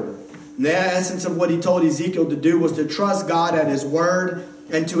direct order. And the essence of what he told Ezekiel to do was to trust God at his word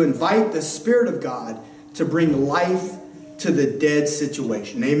and to invite the Spirit of God to bring life to the dead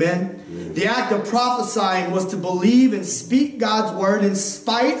situation. Amen? Amen. The act of prophesying was to believe and speak God's word in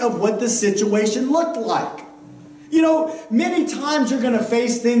spite of what the situation looked like. You know, many times you're going to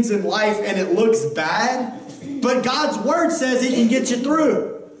face things in life and it looks bad, but God's word says it can get you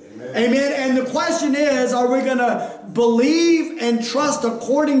through. Amen. Amen. And the question is, are we going to believe and trust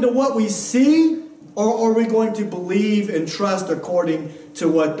according to what we see, or are we going to believe and trust according to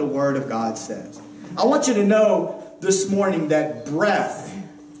what the word of God says? I want you to know this morning that breath,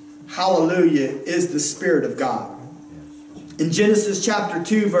 hallelujah, is the Spirit of God. In Genesis chapter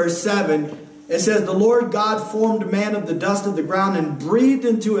 2, verse 7, it says, the Lord God formed man of the dust of the ground and breathed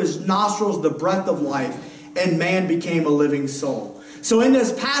into his nostrils the breath of life, and man became a living soul. So in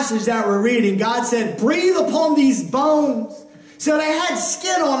this passage that we're reading, God said, breathe upon these bones. So they had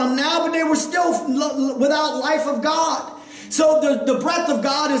skin on them now, but they were still without life of God. So the breath of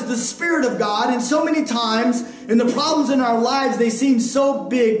God is the Spirit of God. And so many times in the problems in our lives, they seem so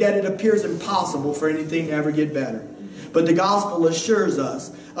big that it appears impossible for anything to ever get better. But the gospel assures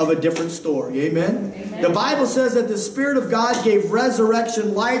us of a different story. Amen? Amen. The Bible says that the Spirit of God gave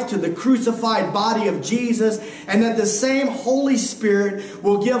resurrection life to the crucified body of Jesus, and that the same Holy Spirit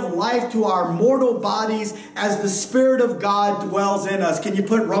will give life to our mortal bodies as the Spirit of God dwells in us. Can you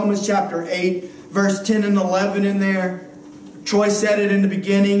put Romans chapter 8, verse 10 and 11 in there? Troy said it in the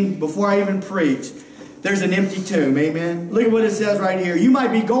beginning before I even preached. There's an empty tomb. Amen. Look at what it says right here. You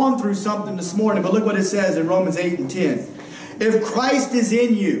might be going through something this morning, but look what it says in Romans 8 and 10. If Christ is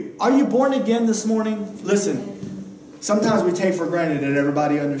in you, are you born again this morning? Listen, sometimes we take for granted that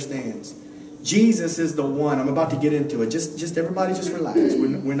everybody understands. Jesus is the one. I'm about to get into it. Just everybody just relax.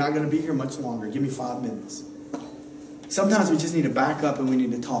 We're not going to be here much longer. Give me 5 minutes. Sometimes we just need to back up and we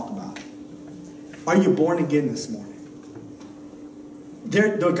need to talk about it. Are you born again this morning?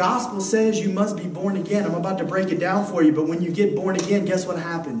 The gospel says you must be born again. I'm about to break it down for you. But when you get born again, guess what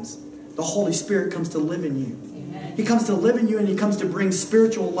happens? The Holy Spirit comes to live in you. Amen. He comes to live in you, and He comes to bring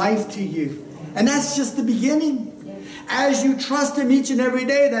spiritual life to you. And that's just the beginning. Yes. As you trust Him each and every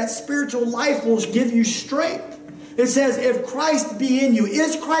day, that spiritual life will give you strength. It says, if Christ be in you.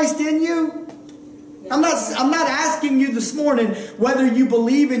 Is Christ in you? I'm not asking you this morning whether you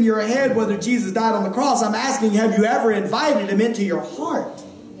believe in your head whether Jesus died on the cross. I'm asking, have you ever invited Him into your heart?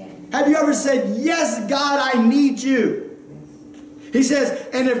 Yes. Have you ever said, yes, God, I need you? He says,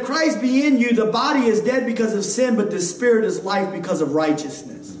 and if Christ be in you, the body is dead because of sin, but the Spirit is life because of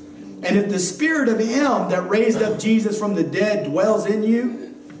righteousness. And if the Spirit of Him that raised up Jesus from the dead dwells in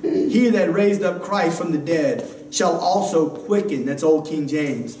you, He that raised up Christ from the dead shall also quicken. That's Old King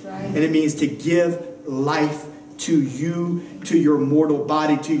James. Right. And it means to give life to you, to your mortal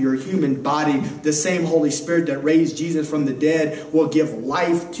body, to your human body. The same Holy Spirit that raised Jesus from the dead will give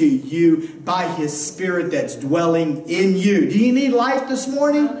life to you by His Spirit that's dwelling in you. Do you need life this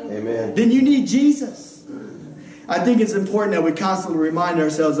morning? Amen. Then you need Jesus. I think it's important that we constantly remind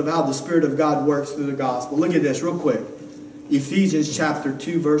ourselves of how the Spirit of God works through the gospel. Look at this real quick. Ephesians chapter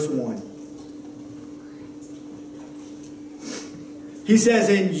 2, verse 1. He says,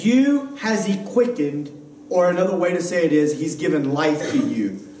 and you has He quickened, or another way to say it is, He's given life to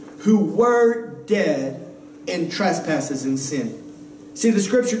you, who were dead in trespasses and sin. See, the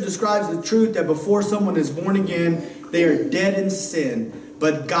Scripture describes the truth that before someone is born again, they are dead in sin,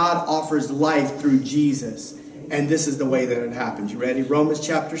 but God offers life through Jesus. And this is the way that it happens. You ready? Romans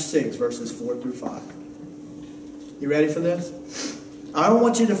chapter 6, verses 4 through 5. You ready for this? I don't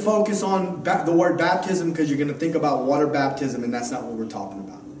want you to focus on the word baptism because you're going to think about water baptism, and that's not what we're talking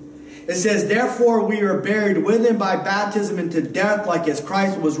about. It says, therefore we are buried with Him by baptism into death, like as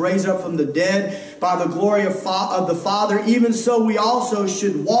Christ was raised up from the dead by the glory of the Father. Even so we also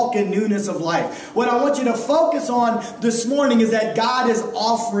should walk in newness of life. What I want you to focus on this morning is that God is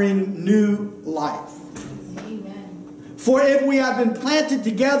offering new life. For if we have been planted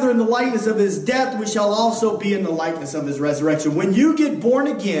together in the likeness of His death, we shall also be in the likeness of His resurrection. When you get born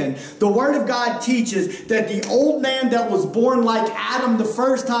again, the Word of God teaches that the old man that was born like Adam the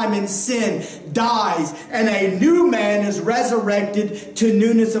first time in sin dies, and a new man is resurrected to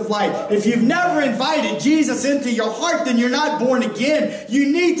newness of life. If you've never invited Jesus into your heart, then you're not born again.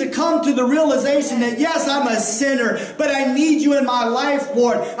 You need to come to the realization that, yes, I'm a sinner, but I need you in my life,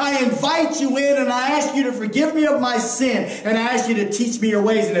 Lord. I invite you in, and I ask you to forgive me of my sin. sin, and I ask you to teach me your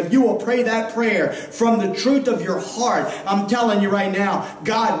ways. And if you will pray that prayer from the truth of your heart, I'm telling you right now,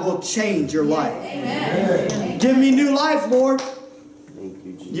 God will change your life. Amen. Give me new life, Lord. Thank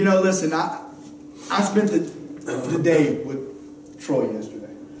you, Jesus. You know, listen, I spent the day with Troy yesterday.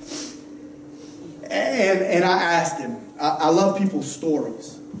 And I asked him, I love people's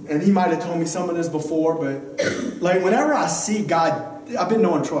stories. And he might have told me some of this before, but like whenever I see God, I've been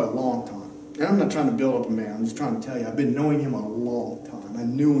knowing Troy a long time. And I'm not trying to build up a man. I'm just trying to tell you, I've been knowing him a long time. I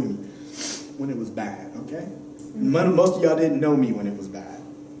knew him when it was bad, okay? Most of y'all didn't know me when it was bad.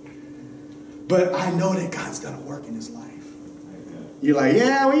 But I know that God's done a work in his life. You're like,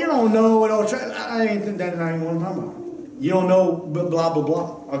 yeah, well, you don't know what I ain't what I'm talking about. You don't know blah, blah,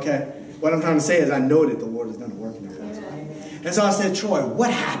 blah, okay? What I'm trying to say is I know that the Lord has done a work in his life. And so I said, Troy,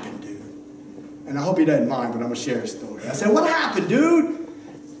 what happened, dude? And I hope he doesn't mind, but I'm going to share a story. I said, what happened, dude?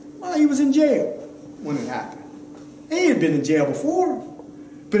 Well, he was in jail when it happened. He had been in jail before.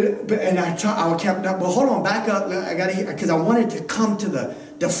 And I kept up. Well, hold on, back up. I got to, because I wanted to come to the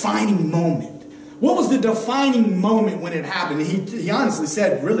defining moment. What was the defining moment when it happened? He honestly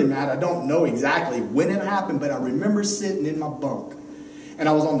said, really, Matt, I don't know exactly when it happened, but I remember sitting in my bunk. And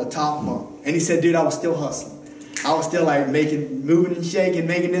I was on the top bunk. And he said, dude, I was still hustling. I was still like moving and shaking,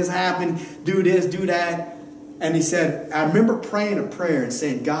 making this happen, do this, do that. And he said, I remember praying a prayer and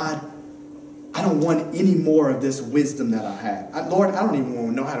saying, God, I don't want any more of this wisdom that I had. Lord, I don't even want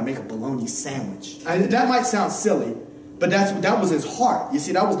to know how to make a bologna sandwich. That might sound silly, but that was his heart. You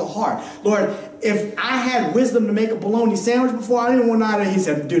see, that was the heart. Lord, if I had wisdom to make a bologna sandwich before, I didn't want to know how to. He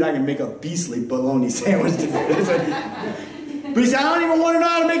said, dude, I can make a beastly bologna sandwich today. But he said, I don't even want to know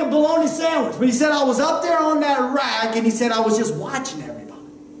how to make a bologna sandwich. But he said, I was up there on that rack, and he said, I was just watching everybody.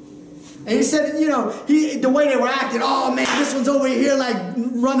 And he said, you know, the way they were acting, oh, man, this one's over here like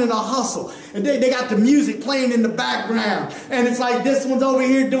running a hustle. And they got the music playing in the background. And it's like this one's over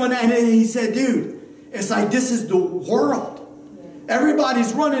here doing that. And he said, dude, it's like this is the world.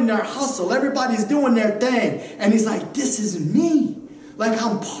 Everybody's running their hustle. Everybody's doing their thing. And he's like, this is me. Like,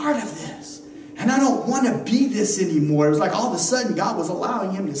 I'm part of this. And I don't want to be this anymore. It was like all of a sudden God was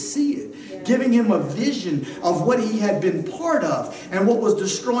allowing him to see it, giving him a vision of what he had been part of and what was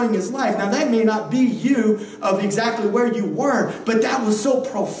destroying his life. Now that may not be you of exactly where you were, but that was so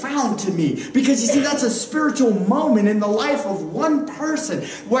profound to me. Because you see, that's a spiritual moment in the life of one person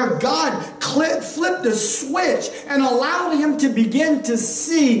where God flipped a switch and allowed him to begin to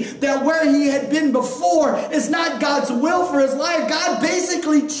see that where he had been before is not God's will for his life. God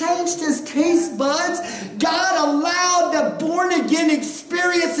basically changed his taste buds. God allowed the born-again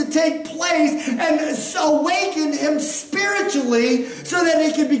experience to take place and awakened him spiritually so that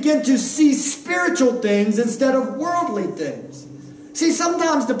he could begin to see spiritual things instead of worldly things. See,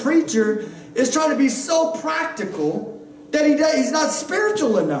 sometimes the preacher is trying to be so practical that he's not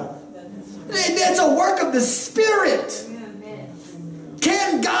spiritual enough. It's a work of the Spirit.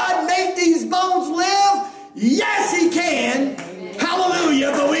 Can God make these bones live? Yes, he can.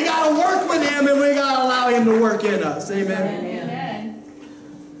 Hallelujah. But we got to work with him and we got to allow him to work in us. Amen. Amen.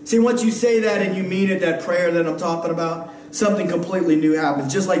 See, once you say that and you mean it, that prayer that I'm talking about, something completely new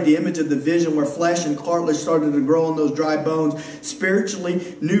happens. Just like the image of the vision where flesh and cartilage started to grow on those dry bones,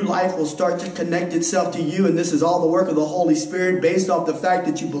 spiritually, new life will start to connect itself to you. And this is all the work of the Holy Spirit based off the fact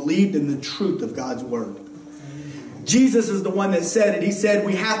that you believed in the truth of God's Word. Jesus is the one that said it. He said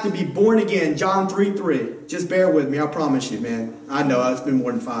we have to be born again. John 3:3. Just bear with me. I promise you, man. I know it's been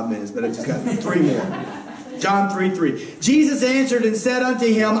more than 5 minutes, but I just got 3 more. John 3:3. Jesus answered and said unto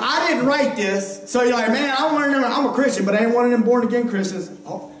him, I didn't write this. So you're like, man, I want to know. I'm a Christian, but I ain't one of them born again Christians.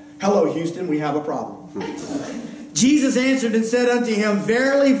 Oh, hello, Houston. We have a problem. Jesus answered and said unto him,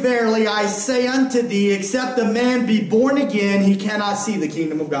 Verily, verily, I say unto thee, except a man be born again, he cannot see the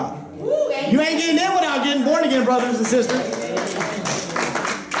kingdom of God. You ain't getting in without getting born again, brothers and sisters.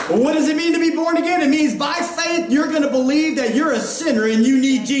 Well, what does it mean to be born again? It means by faith you're going to believe that you're a sinner and you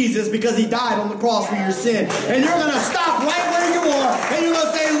need Jesus because he died on the cross for your sin. And you're going to stop right where you are and you're going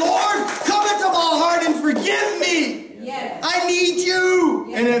to say, Lord, come into my heart and forgive me. Yes. I need you.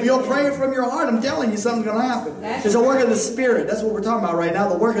 Yes. And if you'll pray it from your heart, I'm telling you something's going to happen. It's a work of the Spirit. That's what we're talking about right now,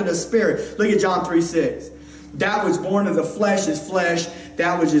 the work of the Spirit. Look at John 3:6. That which is born of the flesh is flesh.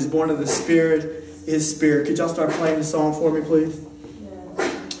 That which is born of the Spirit is spirit. Could y'all start playing the song for me, please?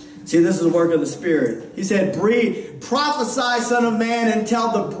 Yes. See, this is the work of the Spirit. He said, breathe, prophesy, Son of Man, and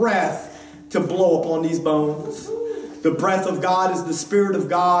tell the breath to blow upon these bones. The breath of God is the Spirit of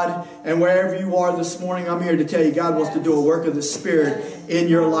God. And wherever you are this morning, I'm here to tell you God wants to do a work of the Spirit in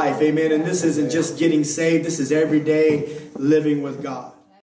your life. Amen. And this isn't just getting saved. This is every day living with God.